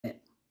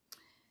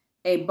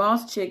A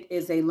boss chick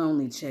is a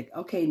lonely chick.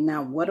 Okay,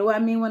 now what do I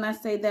mean when I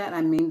say that?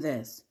 I mean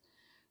this.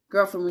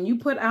 Girlfriend, when you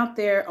put out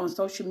there on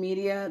social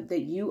media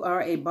that you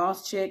are a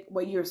boss chick,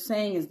 what you're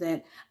saying is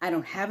that I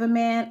don't have a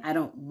man, I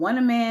don't want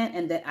a man,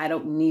 and that I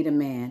don't need a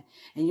man.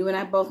 And you and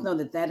I both know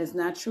that that is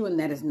not true and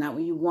that is not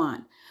what you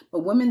want.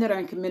 But women that are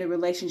in committed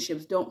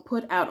relationships don't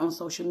put out on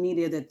social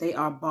media that they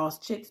are boss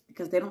chicks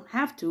because they don't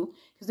have to,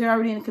 because they're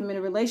already in a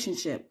committed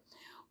relationship.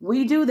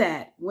 We do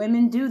that.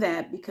 Women do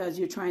that because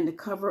you're trying to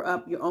cover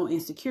up your own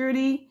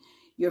insecurity,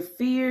 your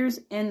fears,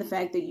 and the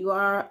fact that you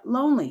are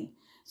lonely.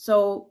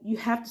 So you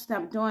have to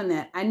stop doing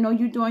that. I know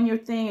you're doing your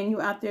thing and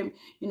you're out there,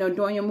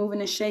 doing your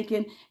moving and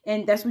shaking,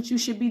 and that's what you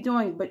should be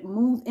doing. But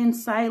move in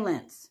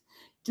silence.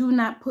 Do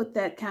not put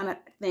that kind of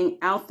thing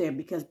out there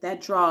because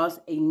that draws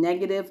a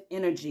negative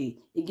energy.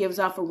 It gives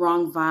off a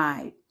wrong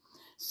vibe.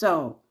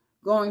 So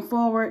going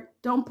forward,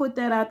 don't put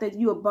that out that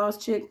you a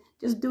boss chick.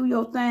 Just do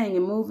your thing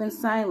and move in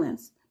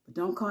silence. But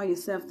don't call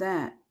yourself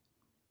that.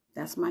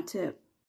 That's my tip.